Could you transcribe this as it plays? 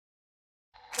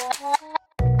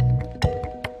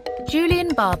Julian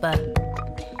Barber,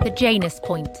 The Janus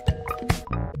Point.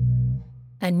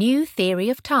 A New Theory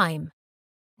of Time.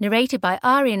 Narrated by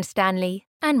Arian Stanley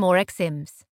and Morag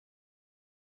Sims.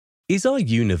 Is our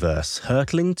universe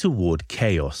hurtling toward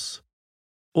chaos?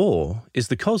 Or is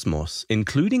the cosmos,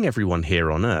 including everyone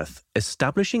here on Earth,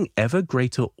 establishing ever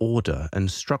greater order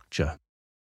and structure?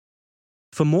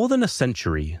 For more than a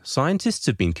century, scientists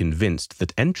have been convinced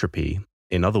that entropy,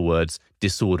 in other words,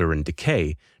 disorder and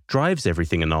decay, drives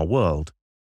everything in our world.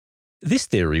 This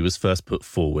theory was first put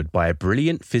forward by a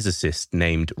brilliant physicist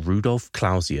named Rudolf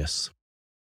Clausius.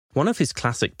 One of his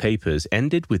classic papers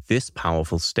ended with this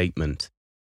powerful statement: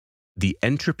 "The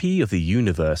entropy of the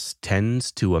universe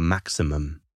tends to a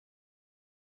maximum."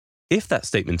 If that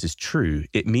statement is true,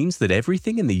 it means that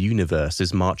everything in the universe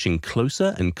is marching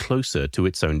closer and closer to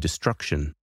its own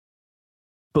destruction.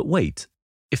 But wait,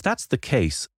 if that's the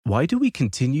case, why do we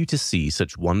continue to see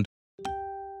such wonders?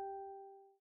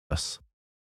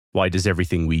 Why does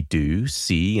everything we do,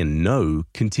 see, and know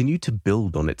continue to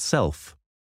build on itself?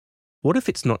 What if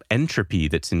it's not entropy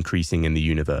that's increasing in the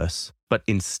universe, but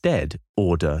instead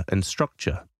order and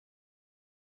structure?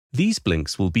 These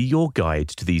blinks will be your guide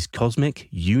to these cosmic,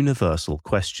 universal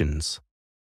questions.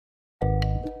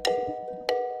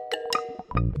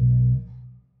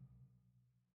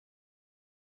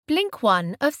 Blink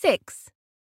 1 of 6.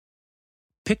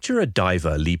 Picture a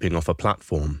diver leaping off a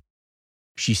platform.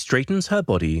 She straightens her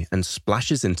body and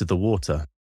splashes into the water.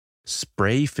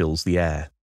 Spray fills the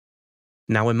air.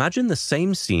 Now imagine the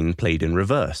same scene played in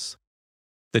reverse.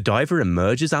 The diver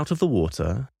emerges out of the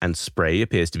water, and spray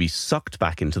appears to be sucked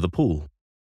back into the pool.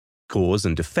 Cause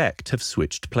and effect have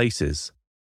switched places.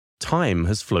 Time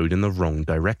has flowed in the wrong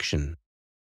direction.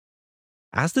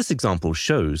 As this example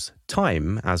shows,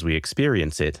 time, as we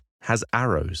experience it, has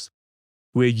arrows.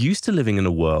 We're used to living in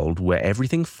a world where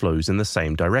everything flows in the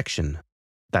same direction.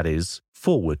 That is,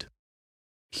 forward.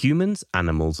 Humans,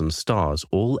 animals, and stars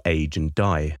all age and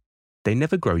die. They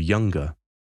never grow younger.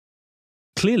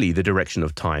 Clearly, the direction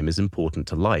of time is important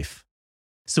to life.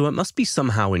 So it must be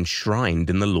somehow enshrined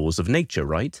in the laws of nature,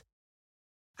 right?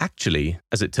 Actually,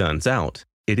 as it turns out,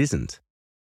 it isn't.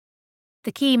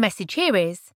 The key message here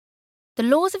is, the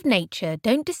laws of nature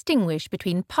don't distinguish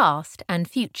between past and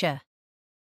future.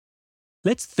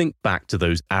 Let's think back to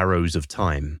those arrows of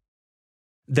time.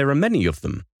 There are many of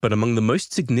them, but among the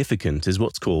most significant is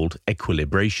what's called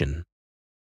equilibration.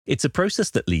 It's a process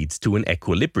that leads to an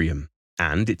equilibrium,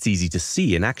 and it's easy to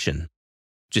see in action.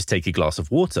 Just take a glass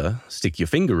of water, stick your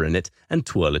finger in it, and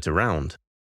twirl it around.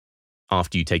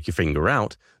 After you take your finger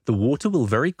out, the water will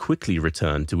very quickly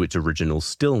return to its original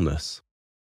stillness.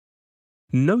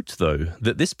 Note, though,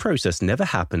 that this process never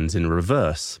happens in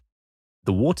reverse.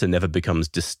 The water never becomes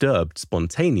disturbed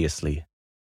spontaneously.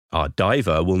 Our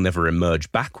diver will never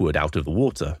emerge backward out of the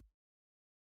water.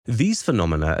 These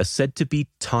phenomena are said to be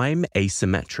time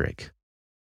asymmetric.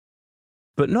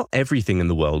 But not everything in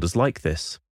the world is like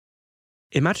this.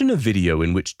 Imagine a video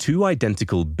in which two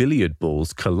identical billiard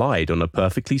balls collide on a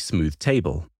perfectly smooth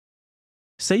table.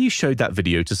 Say you showed that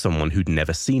video to someone who'd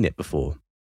never seen it before.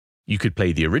 You could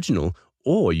play the original,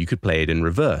 or you could play it in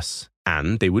reverse,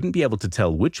 and they wouldn't be able to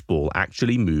tell which ball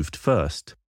actually moved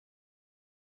first.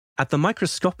 At the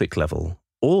microscopic level,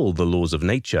 all the laws of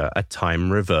nature are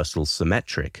time reversal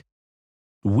symmetric.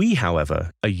 We,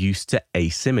 however, are used to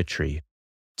asymmetry,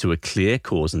 to a clear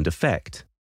cause and effect,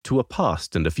 to a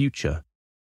past and a future.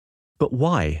 But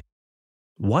why?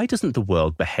 Why doesn't the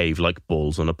world behave like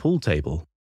balls on a pool table?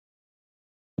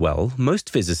 Well,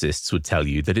 most physicists would tell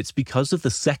you that it's because of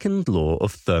the second law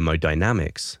of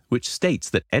thermodynamics, which states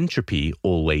that entropy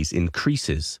always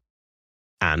increases.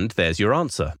 And there's your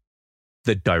answer.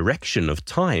 The direction of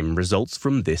time results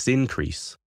from this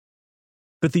increase.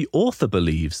 But the author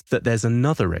believes that there's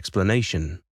another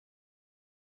explanation.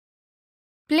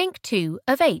 Blink 2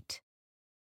 of 8.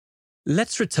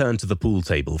 Let's return to the pool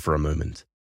table for a moment.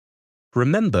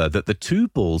 Remember that the two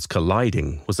balls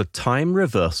colliding was a time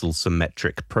reversal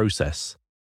symmetric process.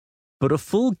 But a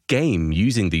full game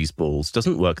using these balls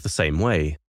doesn't work the same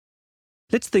way.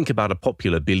 Let's think about a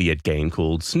popular billiard game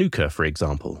called snooker, for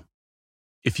example.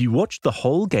 If you watched the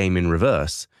whole game in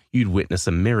reverse, you'd witness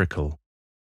a miracle.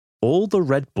 All the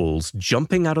red balls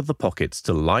jumping out of the pockets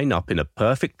to line up in a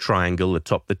perfect triangle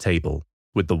atop the table,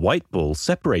 with the white ball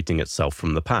separating itself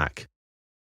from the pack.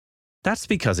 That's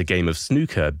because a game of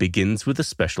snooker begins with a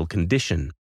special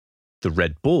condition: the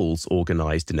red balls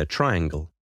organized in a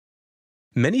triangle.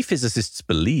 Many physicists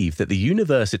believe that the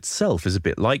universe itself is a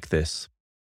bit like this.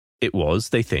 It was,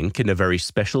 they think, in a very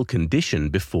special condition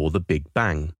before the Big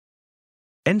Bang.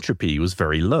 Entropy was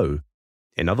very low.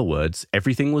 In other words,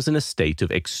 everything was in a state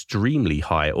of extremely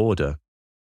high order.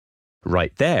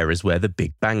 Right there is where the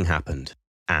Big Bang happened,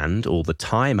 and all the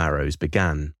time arrows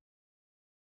began.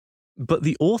 But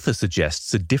the author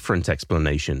suggests a different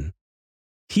explanation.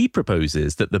 He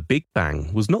proposes that the Big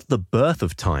Bang was not the birth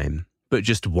of time, but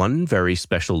just one very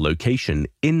special location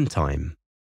in time.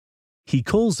 He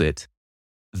calls it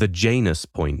the Janus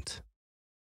point.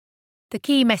 The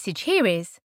key message here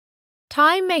is,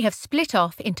 time may have split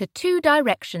off into two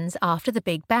directions after the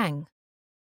Big Bang.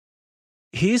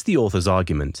 Here's the author's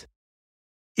argument.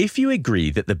 If you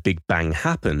agree that the Big Bang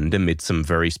happened amid some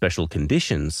very special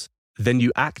conditions, then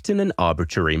you act in an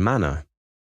arbitrary manner.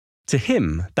 To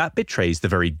him, that betrays the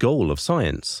very goal of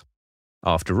science.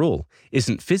 After all,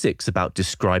 isn't physics about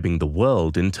describing the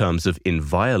world in terms of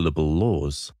inviolable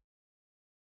laws?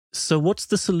 So what's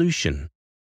the solution?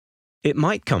 It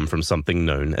might come from something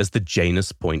known as the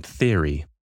Janus point theory.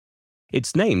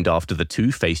 It's named after the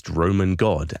two-faced Roman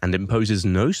god and imposes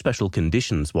no special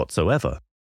conditions whatsoever.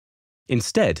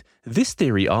 Instead, this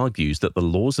theory argues that the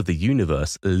laws of the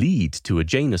universe lead to a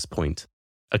Janus point,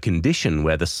 a condition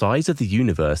where the size of the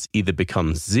universe either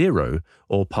becomes zero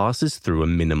or passes through a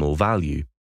minimal value.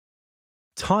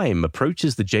 Time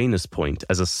approaches the Janus point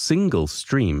as a single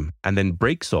stream and then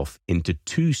breaks off into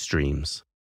two streams.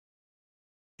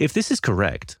 If this is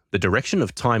correct, the direction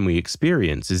of time we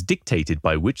experience is dictated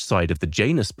by which side of the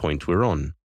Janus point we're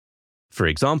on. For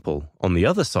example, on the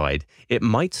other side, it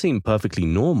might seem perfectly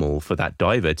normal for that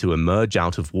diver to emerge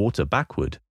out of water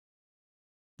backward.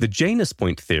 The Janus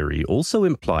point theory also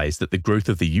implies that the growth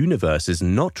of the universe is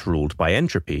not ruled by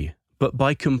entropy, but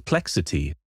by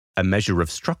complexity, a measure of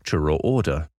structure or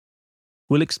order.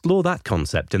 We'll explore that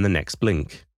concept in the next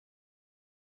blink.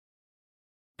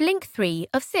 Blink 3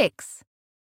 of 6.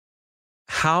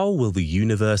 How will the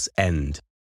universe end?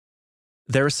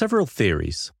 There are several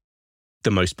theories. The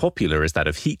most popular is that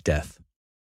of heat death.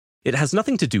 It has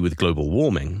nothing to do with global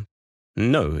warming.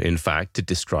 No, in fact, it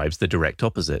describes the direct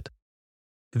opposite.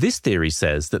 This theory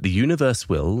says that the universe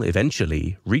will,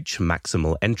 eventually, reach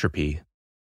maximal entropy.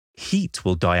 Heat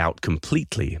will die out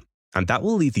completely, and that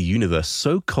will leave the universe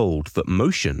so cold that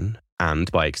motion,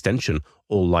 and by extension,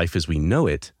 all life as we know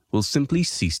it, will simply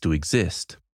cease to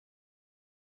exist.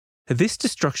 This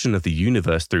destruction of the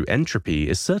universe through entropy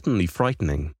is certainly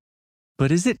frightening.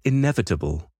 But is it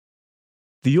inevitable?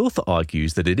 The author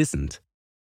argues that it isn't.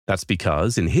 That's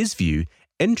because, in his view,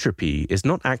 entropy is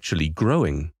not actually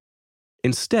growing.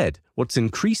 Instead, what's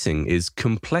increasing is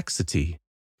complexity,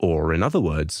 or in other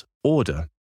words, order.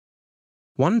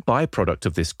 One byproduct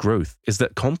of this growth is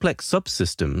that complex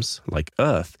subsystems, like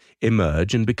Earth,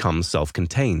 emerge and become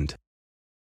self-contained.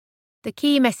 The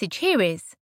key message here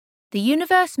is, the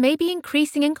universe may be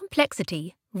increasing in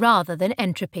complexity rather than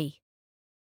entropy.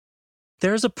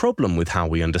 There is a problem with how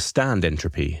we understand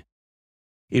entropy.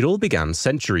 It all began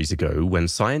centuries ago when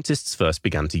scientists first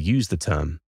began to use the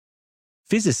term.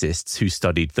 Physicists who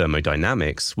studied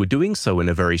thermodynamics were doing so in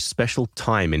a very special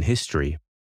time in history,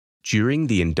 during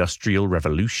the Industrial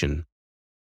Revolution.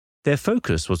 Their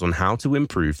focus was on how to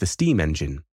improve the steam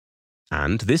engine,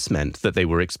 and this meant that they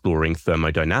were exploring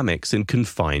thermodynamics in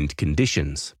confined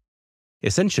conditions.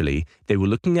 Essentially, they were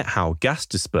looking at how gas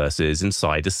disperses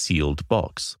inside a sealed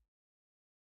box.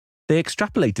 They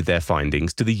extrapolated their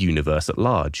findings to the universe at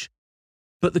large.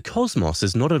 But the cosmos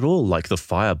is not at all like the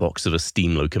firebox of a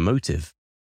steam locomotive.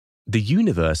 The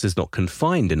universe is not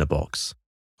confined in a box.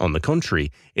 On the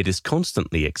contrary, it is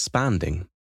constantly expanding.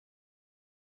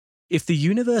 If the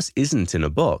universe isn't in a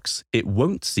box, it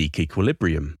won't seek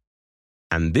equilibrium.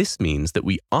 And this means that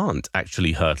we aren't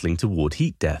actually hurtling toward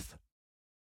heat death.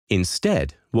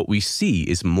 Instead, what we see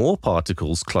is more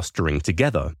particles clustering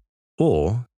together,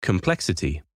 or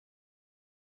complexity.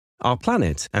 Our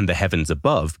planet and the heavens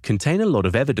above contain a lot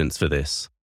of evidence for this.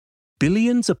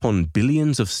 Billions upon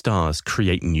billions of stars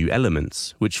create new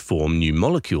elements, which form new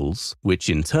molecules, which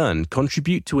in turn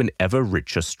contribute to an ever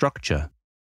richer structure.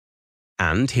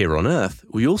 And here on Earth,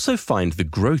 we also find the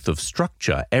growth of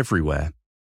structure everywhere.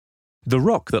 The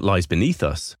rock that lies beneath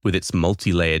us, with its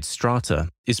multi-layered strata,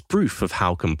 is proof of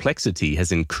how complexity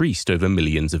has increased over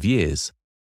millions of years.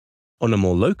 On a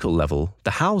more local level,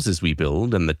 the houses we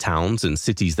build and the towns and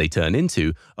cities they turn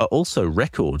into are also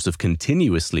records of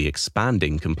continuously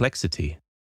expanding complexity.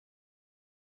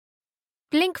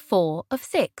 Blink 4 of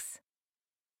 6.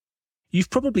 You've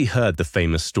probably heard the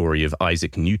famous story of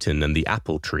Isaac Newton and the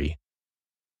apple tree.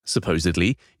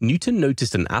 Supposedly, Newton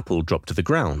noticed an apple drop to the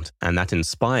ground, and that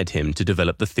inspired him to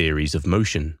develop the theories of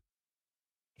motion.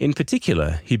 In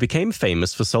particular, he became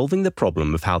famous for solving the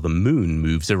problem of how the moon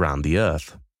moves around the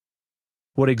Earth.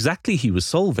 What exactly he was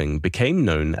solving became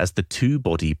known as the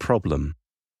two-body problem.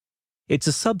 It's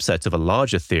a subset of a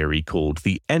larger theory called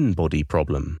the n-body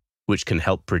problem, which can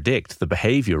help predict the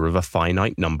behavior of a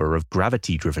finite number of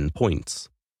gravity-driven points.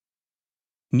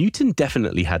 Newton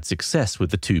definitely had success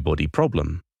with the two-body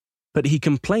problem, but he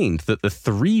complained that the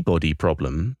three-body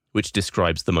problem, which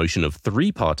describes the motion of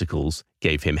three particles,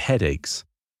 gave him headaches.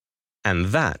 And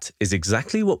that is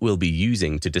exactly what we'll be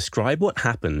using to describe what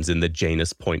happens in the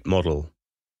Janus point model.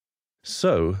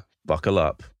 So, buckle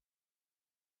up.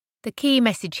 The key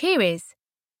message here is,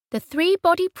 the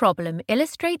three-body problem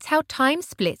illustrates how time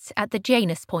splits at the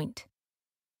Janus point.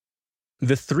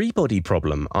 The three-body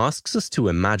problem asks us to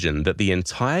imagine that the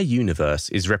entire universe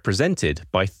is represented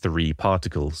by three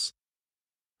particles.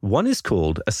 One is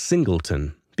called a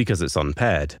singleton because it's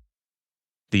unpaired.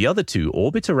 The other two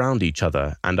orbit around each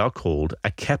other and are called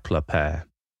a Kepler pair.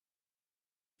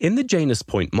 In the Janus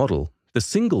point model, the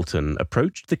singleton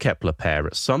approached the Kepler pair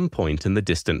at some point in the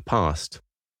distant past.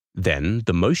 Then,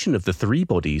 the motion of the three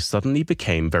bodies suddenly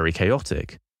became very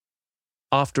chaotic.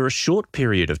 After a short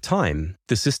period of time,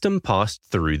 the system passed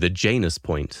through the Janus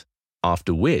point,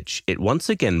 after which it once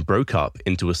again broke up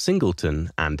into a singleton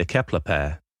and a Kepler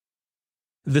pair.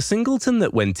 The singleton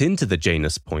that went into the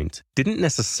Janus point didn't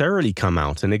necessarily come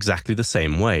out in exactly the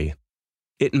same way.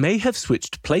 It may have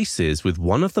switched places with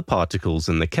one of the particles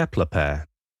in the Kepler pair.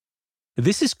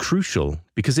 This is crucial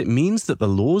because it means that the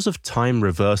laws of time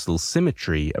reversal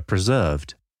symmetry are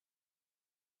preserved.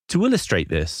 To illustrate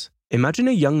this, imagine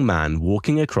a young man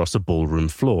walking across a ballroom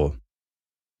floor.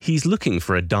 He's looking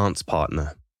for a dance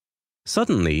partner.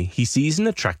 Suddenly, he sees an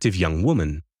attractive young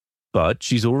woman, but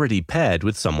she's already paired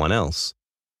with someone else.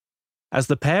 As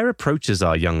the pair approaches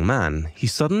our young man, he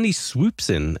suddenly swoops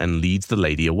in and leads the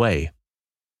lady away.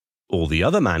 All the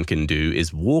other man can do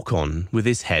is walk on with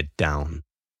his head down.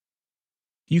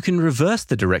 You can reverse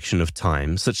the direction of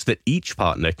time such that each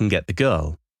partner can get the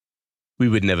girl. We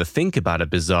would never think about a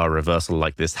bizarre reversal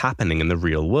like this happening in the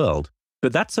real world,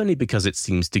 but that's only because it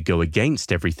seems to go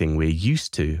against everything we're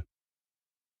used to.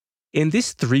 In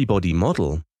this three-body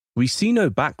model, we see no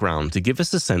background to give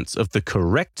us a sense of the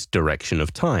correct direction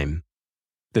of time.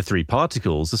 The three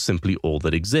particles are simply all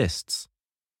that exists.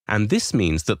 And this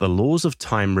means that the laws of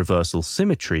time reversal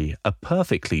symmetry are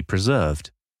perfectly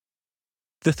preserved.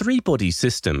 The three-body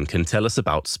system can tell us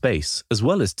about space as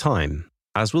well as time,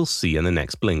 as we'll see in the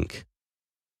next blink.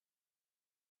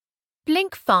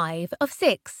 Blink 5 of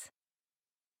 6.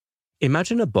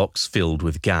 Imagine a box filled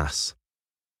with gas.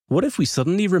 What if we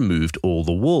suddenly removed all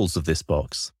the walls of this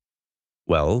box?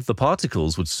 Well, the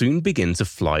particles would soon begin to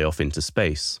fly off into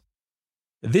space.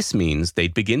 This means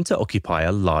they'd begin to occupy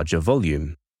a larger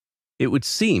volume. It would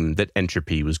seem that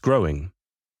entropy was growing.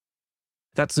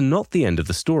 That's not the end of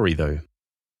the story, though.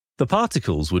 The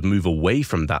particles would move away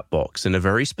from that box in a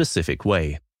very specific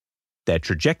way. Their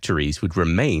trajectories would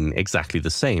remain exactly the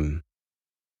same.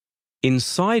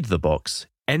 Inside the box,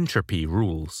 entropy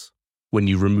rules. When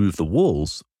you remove the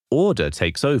walls, order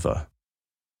takes over.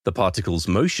 The particle's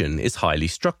motion is highly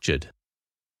structured.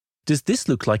 Does this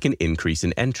look like an increase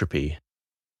in entropy?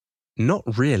 Not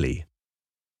really.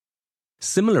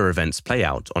 Similar events play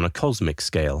out on a cosmic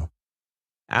scale.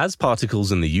 As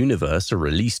particles in the universe are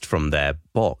released from their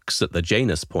box at the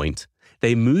Janus point,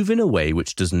 they move in a way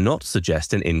which does not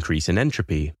suggest an increase in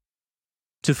entropy.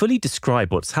 To fully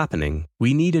describe what's happening,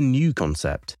 we need a new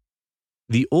concept.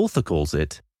 The author calls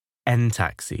it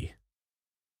entaxy.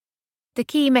 The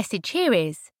key message here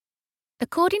is,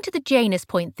 according to the Janus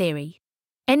point theory,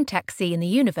 entaxy in the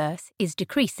universe is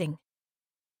decreasing.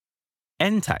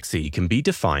 Entaxy can be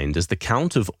defined as the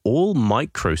count of all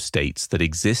microstates that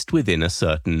exist within a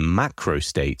certain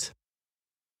macrostate.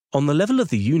 On the level of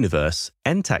the universe,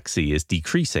 entaxy is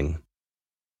decreasing.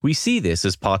 We see this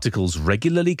as particles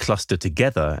regularly cluster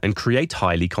together and create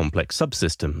highly complex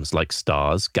subsystems like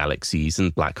stars, galaxies,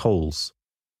 and black holes.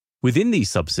 Within these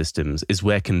subsystems is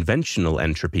where conventional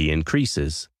entropy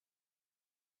increases.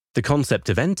 The concept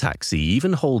of entaxy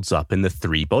even holds up in the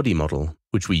three-body model,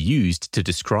 which we used to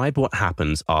describe what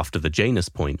happens after the Janus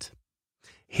point.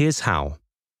 Here's how.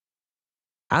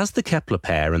 As the Kepler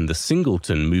pair and the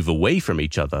singleton move away from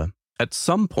each other, at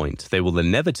some point they will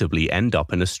inevitably end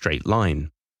up in a straight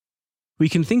line. We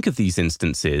can think of these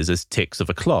instances as ticks of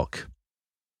a clock.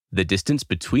 The distance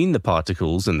between the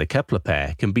particles and the Kepler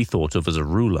pair can be thought of as a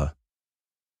ruler.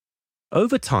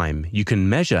 Over time, you can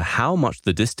measure how much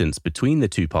the distance between the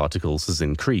two particles has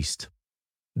increased.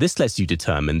 This lets you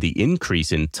determine the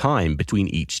increase in time between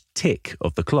each tick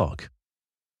of the clock.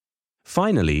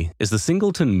 Finally, as the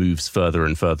singleton moves further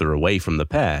and further away from the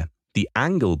pair, the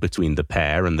angle between the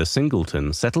pair and the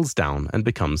singleton settles down and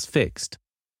becomes fixed.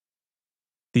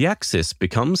 The axis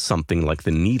becomes something like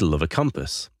the needle of a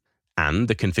compass, and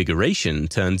the configuration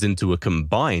turns into a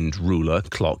combined ruler,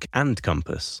 clock, and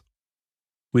compass.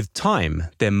 With time,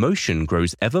 their motion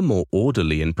grows ever more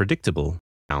orderly and predictable,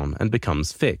 down and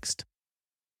becomes fixed.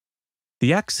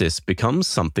 The axis becomes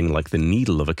something like the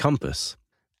needle of a compass,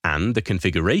 and the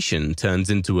configuration turns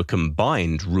into a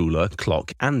combined ruler,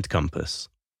 clock, and compass.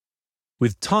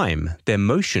 With time, their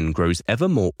motion grows ever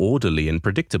more orderly and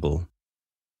predictable.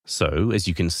 So, as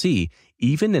you can see,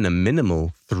 even in a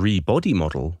minimal three-body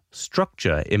model,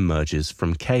 structure emerges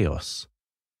from chaos.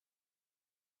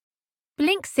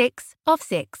 Blink 6 of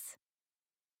 6.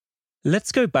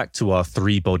 Let's go back to our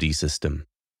three-body system.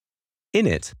 In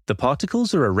it, the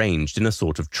particles are arranged in a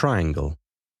sort of triangle.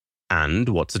 And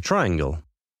what's a triangle?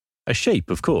 A shape,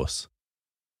 of course.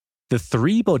 The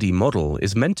three-body model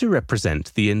is meant to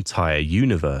represent the entire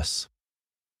universe.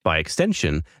 By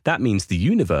extension, that means the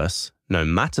universe, no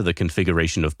matter the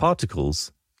configuration of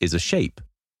particles, is a shape.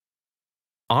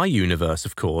 Our universe,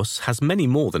 of course, has many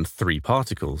more than 3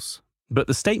 particles, but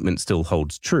the statement still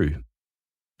holds true.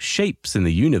 Shapes in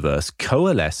the universe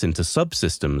coalesce into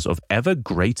subsystems of ever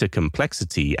greater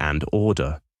complexity and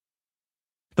order.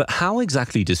 But how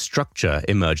exactly does structure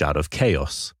emerge out of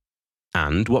chaos?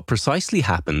 And what precisely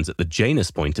happens at the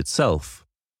Janus point itself?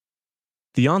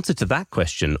 The answer to that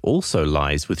question also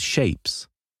lies with shapes.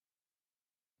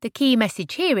 The key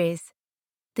message here is,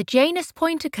 the Janus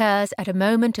point occurs at a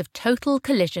moment of total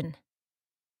collision.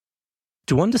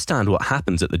 To understand what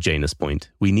happens at the Janus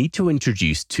point, we need to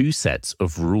introduce 2 sets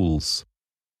of rules.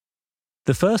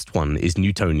 The first one is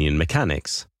Newtonian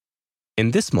mechanics.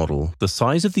 In this model, the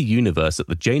size of the universe at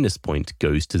the Janus point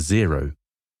goes to 0.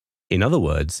 In other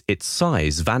words, its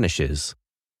size vanishes.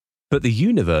 But the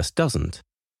universe doesn't.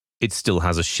 It still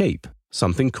has a shape,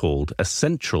 something called a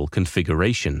central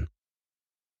configuration.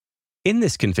 In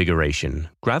this configuration,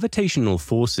 gravitational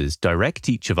forces direct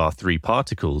each of our 3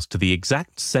 particles to the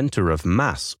exact center of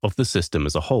mass of the system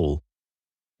as a whole.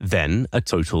 Then a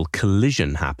total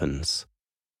collision happens.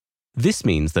 This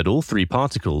means that all 3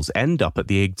 particles end up at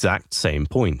the exact same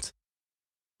point.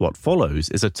 What follows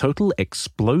is a total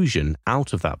explosion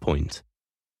out of that point.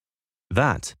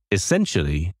 That,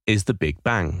 essentially, is the Big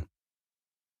Bang.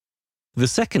 The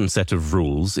second set of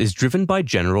rules is driven by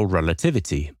general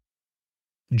relativity.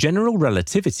 General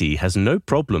relativity has no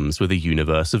problems with a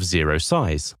universe of 0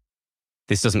 size.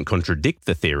 This doesn't contradict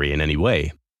the theory in any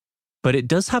way, but it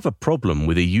does have a problem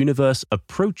with a universe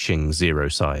approaching 0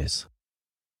 size.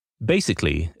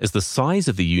 Basically, as the size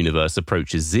of the universe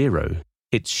approaches 0,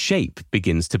 its shape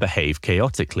begins to behave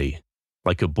chaotically,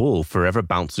 like a ball forever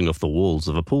bouncing off the walls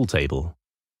of a pool table.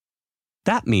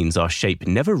 That means our shape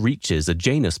never reaches a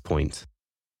Janus point.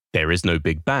 There is no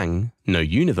Big Bang, no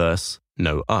universe,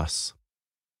 no us.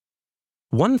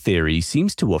 One theory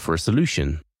seems to offer a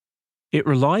solution. It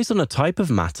relies on a type of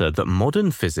matter that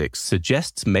modern physics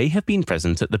suggests may have been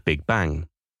present at the Big Bang.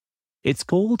 It's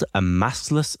called a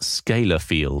massless scalar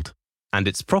field, and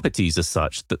its properties are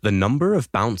such that the number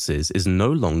of bounces is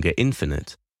no longer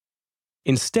infinite.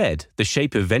 Instead, the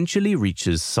shape eventually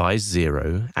reaches size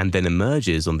 0 and then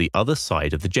emerges on the other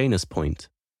side of the Janus point.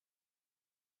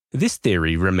 This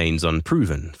theory remains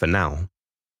unproven for now,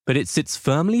 but it sits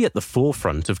firmly at the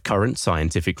forefront of current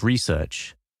scientific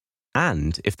research.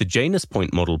 And if the Janus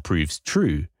point model proves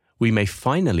true, we may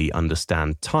finally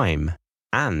understand time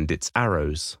and its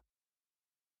arrows.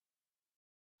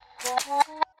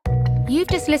 You've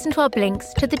just listened to our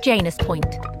blinks to the Janus point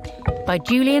by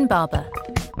Julian Barber.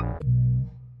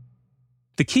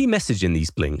 The key message in these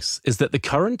blinks is that the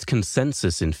current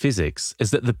consensus in physics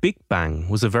is that the Big Bang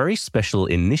was a very special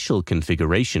initial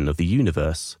configuration of the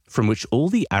universe from which all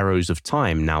the arrows of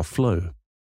time now flow.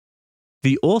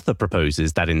 The author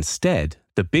proposes that instead,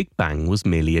 the Big Bang was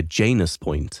merely a Janus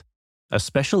point, a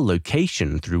special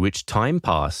location through which time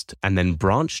passed and then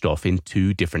branched off in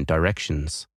 2 different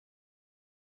directions.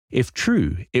 If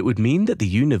true, it would mean that the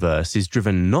universe is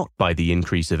driven not by the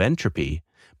increase of entropy,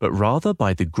 but rather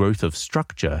by the growth of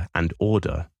structure and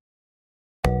order.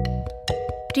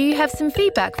 Do you have some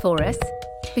feedback for us?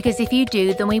 Because if you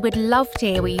do, then we would love to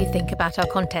hear what you think about our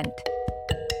content.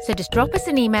 So just drop us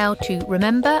an email to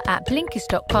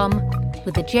remember@blinkist.com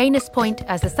with the Janus point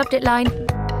as the subject line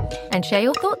and share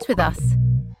your thoughts with us.